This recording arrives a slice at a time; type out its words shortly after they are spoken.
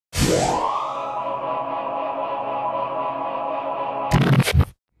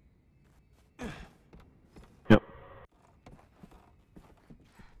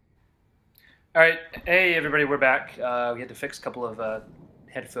Hey everybody, we're back. We had to fix a couple of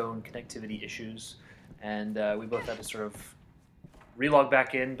headphone connectivity issues, and we both had to sort of relog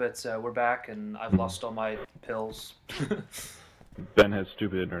back in, but we're back, and I've lost all my pills. Ben has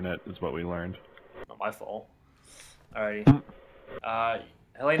stupid internet, is what we learned. Not my fault. Alrighty.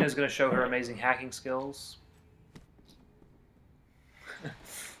 Helena's going to show her amazing hacking skills.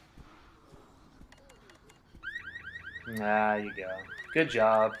 Ah, you go. Good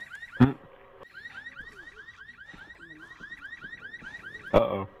job.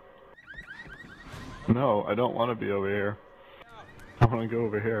 Uh-oh. No, I don't want to be over here. I want to go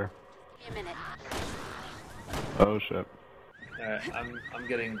over here. A minute. Oh shit. Alright, I'm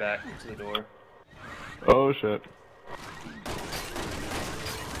getting back to the door. Oh shit.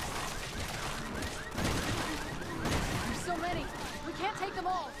 There's so many. We can't take them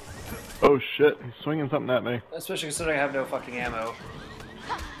all. Oh shit, he's swinging something at me. Especially considering I have no fucking ammo.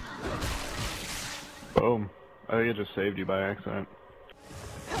 Boom. I think it just saved you by accident.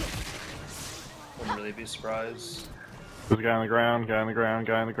 Wouldn't really be surprised. There's a guy on the ground, guy on the ground,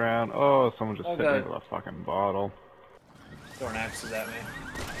 guy on the ground. Oh, someone just hit me God. with a fucking bottle. Throwing axes at me.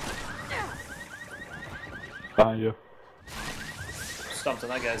 Behind you. Stumped on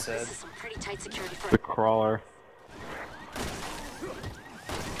that guy's head. This is some pretty tight security for The crawler.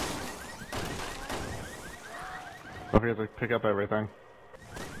 Don't forget to pick up everything.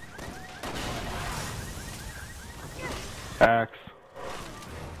 Axe.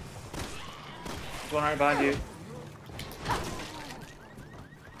 There's one right behind you.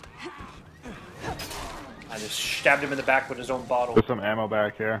 I just stabbed him in the back with his own bottle. There's some ammo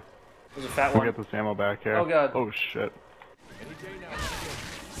back here. There's a fat We'll one. get this ammo back here. Oh god. Oh shit. Any day now.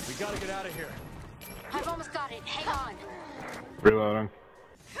 We gotta get out of here. I've almost got it. Hang on. Reloading.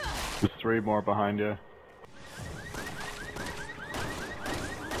 There's 3 more behind you.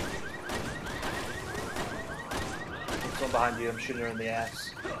 There's one behind you. I'm shooting her in the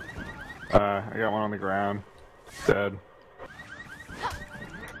ass. I got one on the ground. Dead.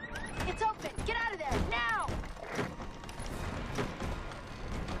 It's open. Get out of there now.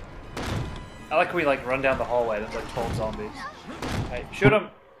 I like how we like run down the hallway. There's like 12 zombies. Hey, shoot him!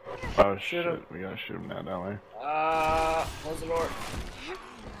 Oh Shoot shit, him. we gotta shoot him now, don't we? Close the door.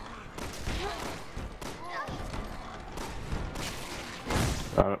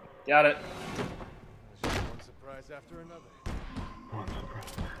 Got it. Got it. One surprise after another.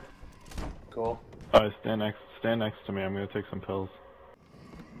 Cool. Alright, stand next to me. I'm gonna take some pills.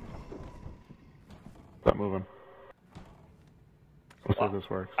 Stop moving. Let's see if this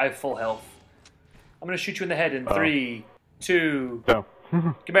works. I have full health. I'm gonna shoot you in the head in 3, 2. No.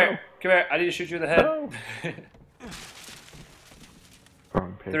 Come here. Come here. I need to shoot you in the head. No.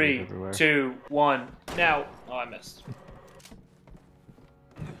 Throwing papers 3, everywhere. 2, 1. Now. Oh, I missed.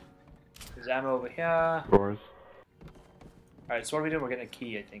 There's ammo over here. Doors. Alright, so what are we doing? We're getting a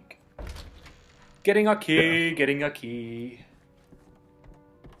key, I think. Getting a key, Yeah. getting a key.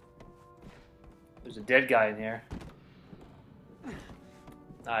 There's a dead guy in here.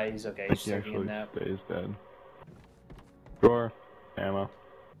 Ah, he's okay. I He's think he taking a actually nap. stays dead. Door. Ammo.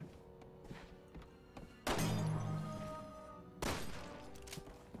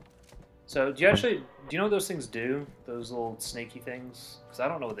 So, do you know what those things do? Those little snaky things? Because I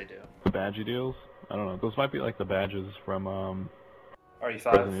don't know what they do. The badgie deals? I don't know. Those might be like the badges from RE5?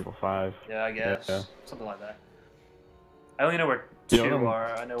 Resident Evil 5. Yeah, I guess. Yeah. Something like that. I only know where You 2 know-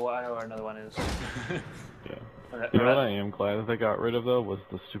 are. I know where another one is. Yeah. Okay, You know what alright. I am glad that they got rid of though was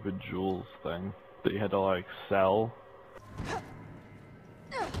the stupid jewels thing that you had to like sell.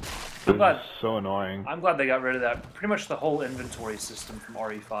 It was glad- just so annoying. I'm glad they got rid of that. Pretty much the whole inventory system from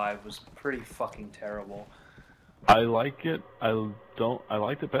RE5 was pretty fucking terrible. I like it. I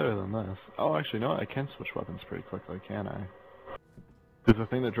liked it better than this. Oh, actually, no. I can switch weapons pretty quickly, can I? Because the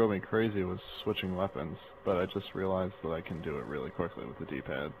thing that drove me crazy was switching weapons, but I just realized that I can do it really quickly with the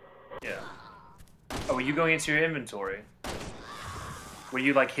D-pad. Yeah. Oh, were you going into your inventory? Were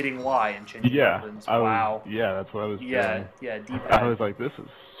you like hitting Y and changing Yeah, weapons? I was. Wow. Yeah, that's what I was Yeah, doing. yeah, I D-pad. was like, this is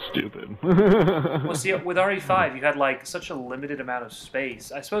stupid. Well, see, with RE5, you had like such a limited amount of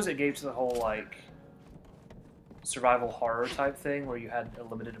space. I suppose it gave to the whole like survival horror type thing where you had a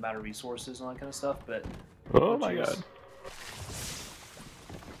limited amount of resources and all that kind of stuff. But Oh my jeez. god.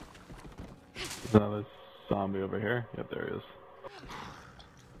 There's another zombie over here. Yep, there he is.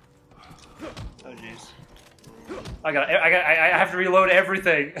 Oh jeez. I have to reload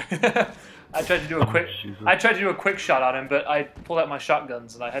everything. I tried to do a quick. Jesus. I tried to do a quick shot on him, but I pulled out my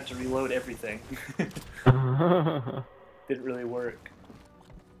shotguns and I had to reload everything. Didn't really work.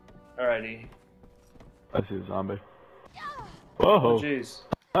 Alrighty. I see a zombie. Oh Whoa! jeez.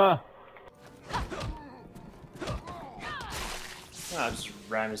 Ah! Oh, just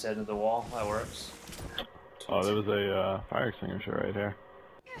ram his head into the wall. That works. Oh, there was a fire extinguisher right here.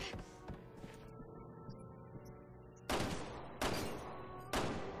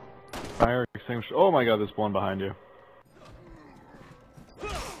 Fire extinguisher. Oh my god, there's one behind you.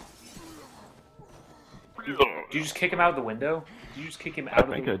 Did you just kick him out of the window? Did you just kick him out of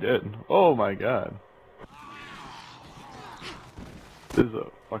the window? I think I did. Oh my god. There's a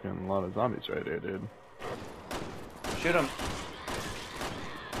fucking lot of zombies right here, dude. Shoot him.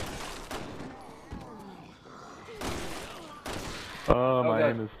 Oh, my god.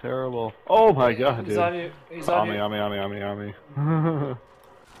 aim is terrible. Oh my god, dude. He's on you. He's on you. On me.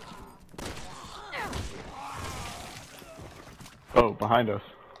 Oh, behind us.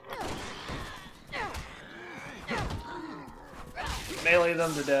 Melee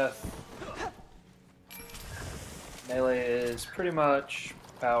them to death. Melee is pretty much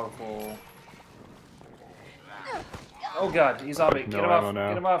powerful. Oh god, he's on me. Get him off.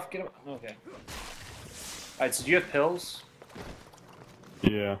 Get him off. Get him. Okay. Alright, so do you have pills?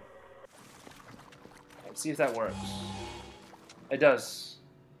 Yeah. Let's see if that works. It does.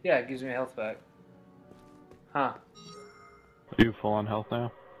 Yeah, it gives me a health back. Huh. Are you full on health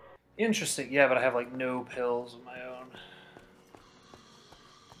now? Interesting. Yeah, but I have like no pills of my own.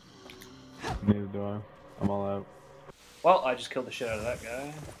 Neither do I. I'm all out. Well, I just killed the shit out of that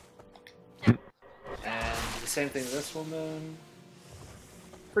guy. And the same thing with this woman.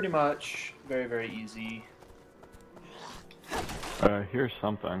 Pretty much. Very, very easy. Here's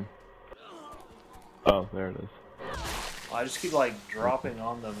something. Oh, there it is. Well, I just keep like dropping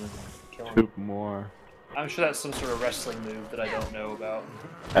on them and killing Two them. more. I'm sure that's some sort of wrestling move that I don't know about.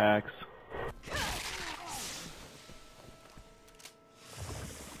 Axe.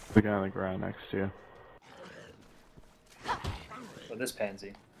 The guy on the ground next to you. But this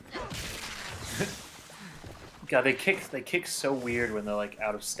pansy. God, they kick so weird when they're like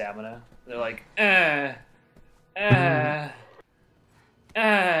out of stamina. They're like,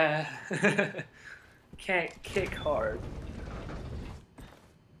 can't kick hard.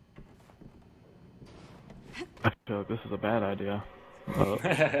 I feel like this is a bad idea.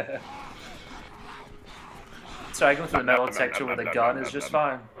 Sorry, going through the metal detector with a gun is just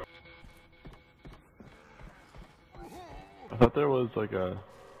fine. I thought there was like a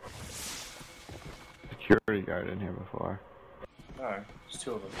security guard in here before. Alright, there's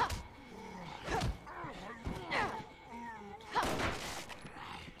two of them.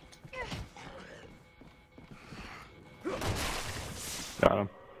 Got him.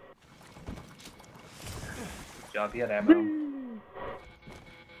 Good job, he had ammo.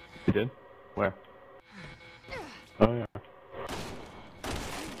 He did? Where? Oh yeah.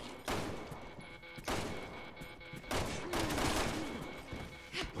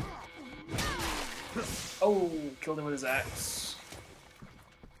 Oh, killed him with his axe.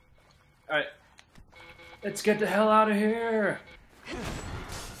 Alright. Let's get the hell out of here!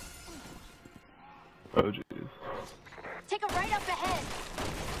 Oh jeez. Take a right up ahead.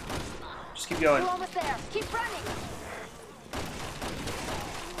 Just keep going. We're almost there. Keep running.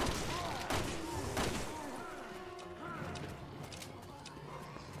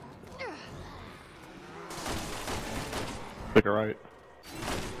 Take a right.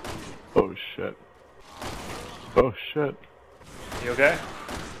 Oh shit. Oh shit. You okay?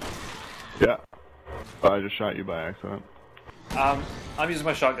 Yeah. I just shot you by accident. I'm using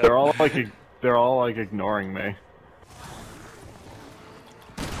my shotgun. They're all like ignoring me.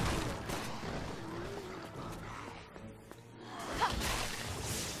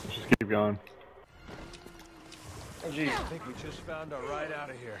 Let's just keep going. Oh jeez. I think we just found our ride out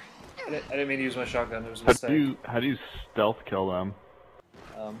of here. I didn't mean to use my shotgun, it was a mistake. How do you stealth kill them?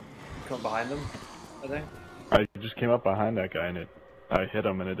 Come behind them, I think. I just came up behind that guy and I hit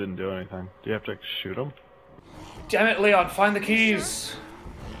him and it didn't do anything. Do you have to shoot him? Damn it, Leon, find the keys!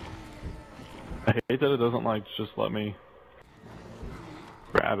 I hate that it doesn't like just let me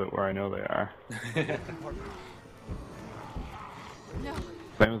grab it where I know they are. No.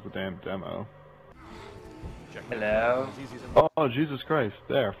 Same as the damn demo. Hello? Oh, Jesus Christ.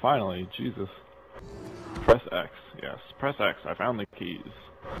 There, finally. Jesus. Press X. Yes, press X. I found the keys.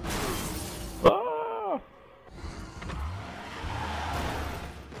 Ah!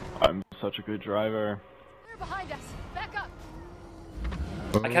 I'm such a good driver. They're behind us. Back up.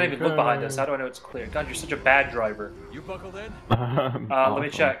 I can't even look behind us. How do I know it's clear? God, you're such a bad driver. You buckled in? Let me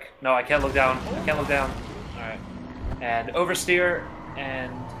check. No, I can't look down. I can't look down. Alright. And oversteer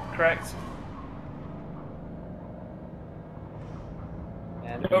and correct.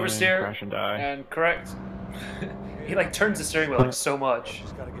 And oversteer crash and die. and correct. He like turns the steering wheel like so much.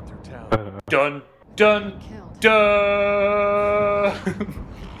 Just gotta get through town. Done. Dun Killed. dun.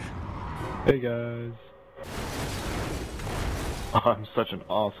 Hey guys. Oh, I'm such an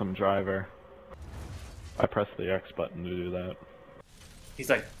awesome driver. I pressed the X button to do that. He's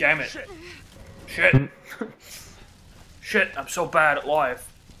like, damn it. Shit. Shit, I'm so bad at life.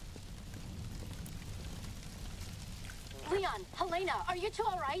 Leon, Helena, are you two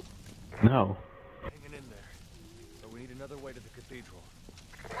alright? No. Hanging in there. But we need another way to the cathedral.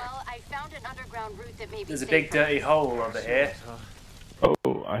 Well, I found an underground route that may be There's a safer. big dirty hole over here. Huh?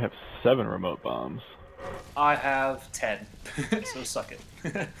 Oh, I have 7 remote bombs. I have 10. So suck it.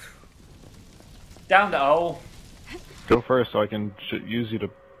 Down the hole. Go first so I can use you to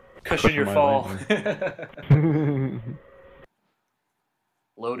Cushion your my fall. landing.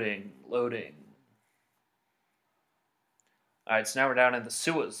 Loading, loading. Alright, so now we're down in the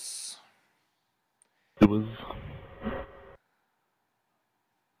sewers. It was...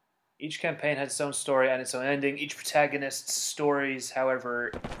 Each campaign has its own story and its own ending. Each protagonist's stories,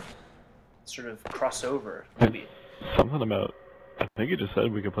 however, sort of cross over. Maybe. Something about... I think it just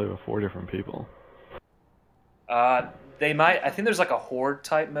said we could play with 4 different people. They might... I think there's like a horde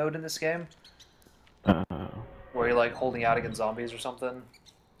type mode in this game. Where you're like holding out against zombies or something.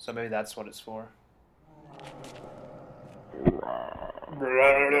 So maybe that's what it's for.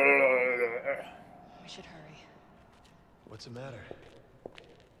 We should hurry. What's the matter?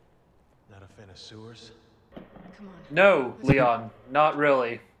 Not a fan of sewers? Come on. No, Leon, not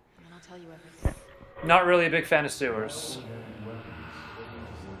really. And then I'll tell you everything. Not really a big fan of sewers.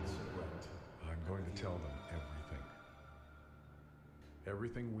 I'm going to tell them everything.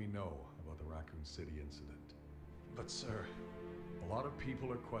 Everything we know about the Raccoon City incident. But sir, a lot of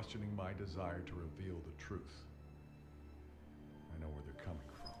people are questioning my desire to reveal the truth. I know where they're coming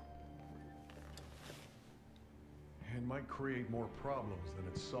from. It might create more problems than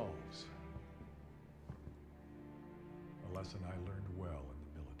it solves. A lesson I learned well in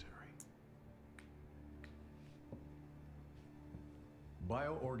the military.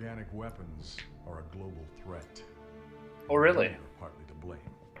 Bioorganic weapons are a global threat. Oh, really? We're partly to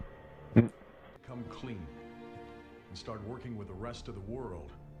blame. Come clean and start working with the rest of the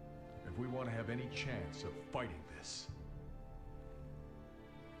world if we want to have any chance of fighting this.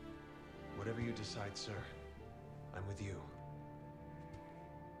 Whatever you decide, sir, I'm with you.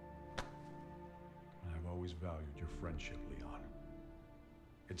 I've always valued your friendship, Leon.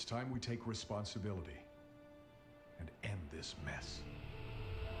 It's time we take responsibility and end this mess.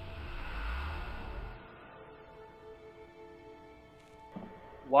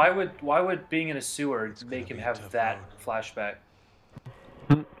 Why would being in a sewer make him be a have tough that road. flashback?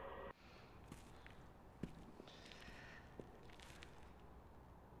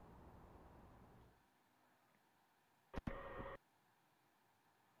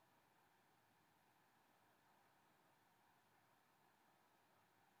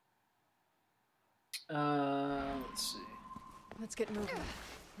 Let's see. Let's get moving.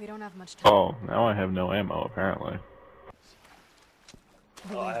 We don't have much time. Oh, now I have no ammo, apparently.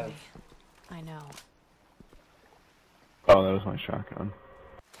 Believe I have- me. I know. Oh, that was my shotgun.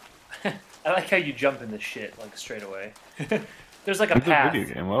 I like how you jump in this shit like straight away. There's like a It's a path.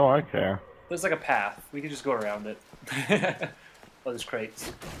 video game, what do I care? There's like a path. We can just go around it. Oh, there's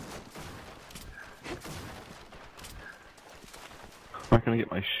crates. I'm not gonna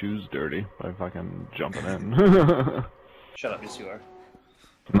get my shoes dirty by fucking jumping in. Shut up, yes you are.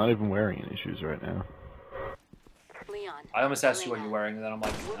 I'm not even wearing any shoes right now. Leon. I almost asked you what Helena, you're wearing, and then I'm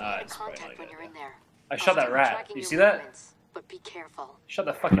like, we'll ah, be in it's probably not contact a when good you're in idea. there. I I'll shot that start rat. tracking You your see that? movements, but be careful. Shot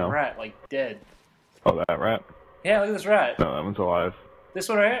that fucking No. rat, like dead. Oh, that rat? Yeah, look at this rat. No, that one's alive. This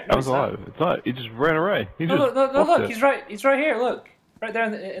one right here? That one's alive. It's not. He just ran away. He No, just look, booked it. he's right here, look. Right there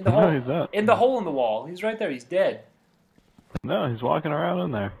in the No, hole. he's not. In the hole in the wall. He's right there, he's dead. No, he's walking around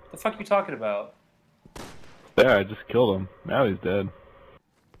in there. The fuck are you talking about? There, I just killed him. Now he's dead.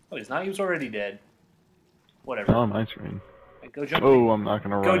 Oh, he's not, he was already dead. Whatever. Not on my screen. Like, go jump Oh, I'm not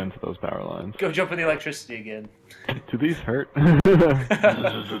gonna Go- run into those power lines. Go jump in the electricity again. Do these hurt? No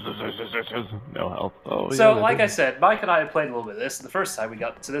help. Oh, So, yeah, they like do. I said, Mike and I had played a little bit of this. The first time we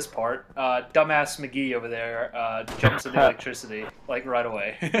got to this part, dumbass McGee over there jumps in the electricity, like, right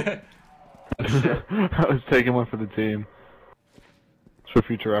away. I was taking one for the team. It's for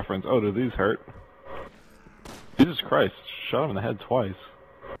future reference. Oh, do these hurt? Jesus Christ, shot him in the head twice.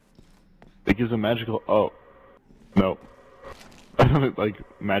 It gives him magical... Oh. No. I thought it, like,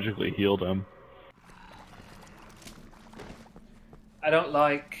 magically healed him. I don't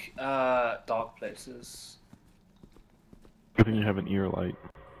like dark places. Good thing you have an ear light.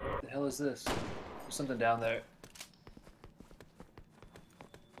 What the hell is this? There's something down there.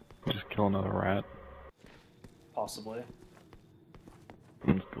 Just kill another rat. Possibly.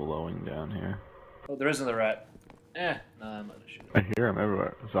 It's glowing down here. Oh, there isn't the rat. Nah, I'm gonna shoot I him. hear him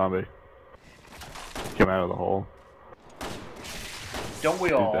everywhere. Zombie. Came out of the hole. Don't we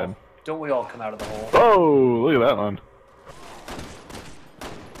He's all? dead. Don't we all come out of the hole? Oh, look at that one.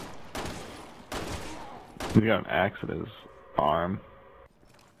 He's got an axe at his arm.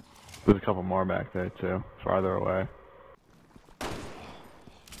 There's a couple more back there too, farther away.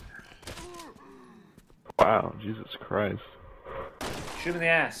 Wow, Jesus Christ. Shoot him in the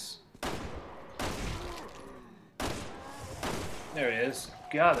ass. There he is.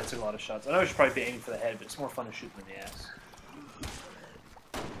 God, that took a lot of shots. I know I should probably be aiming for the head, but it's more fun to shoot him in the ass.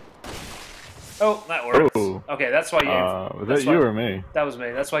 Oh, that worked. Ooh. Okay, that's why you aimed. Was that you or me? That was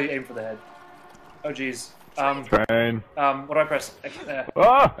me. That's why you aimed for the head. Oh, jeez. Train. What do I press?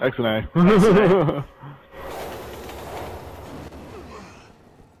 Ah! X and A. X and A.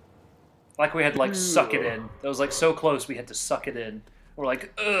 Like we had to, like, suck it in. That was, like, so close we had to suck it in. We're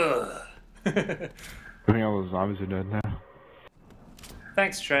like, ugh. I think all those zombies are dead now.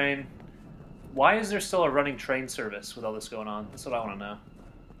 Thanks, train. Why is there still a running train service with all this going on? That's what I want to know.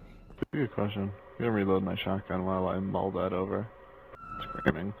 Good question. I'm gonna reload my shotgun while I mull that over.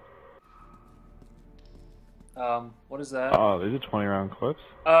 Screaming. What is that? Oh, these are 20-round clips?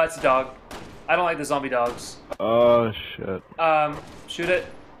 It's a dog. I don't like the zombie dogs. Oh, shit. Shoot it.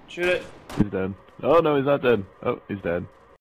 Shoot it. He's dead. Oh, no, he's not dead. Oh, he's dead.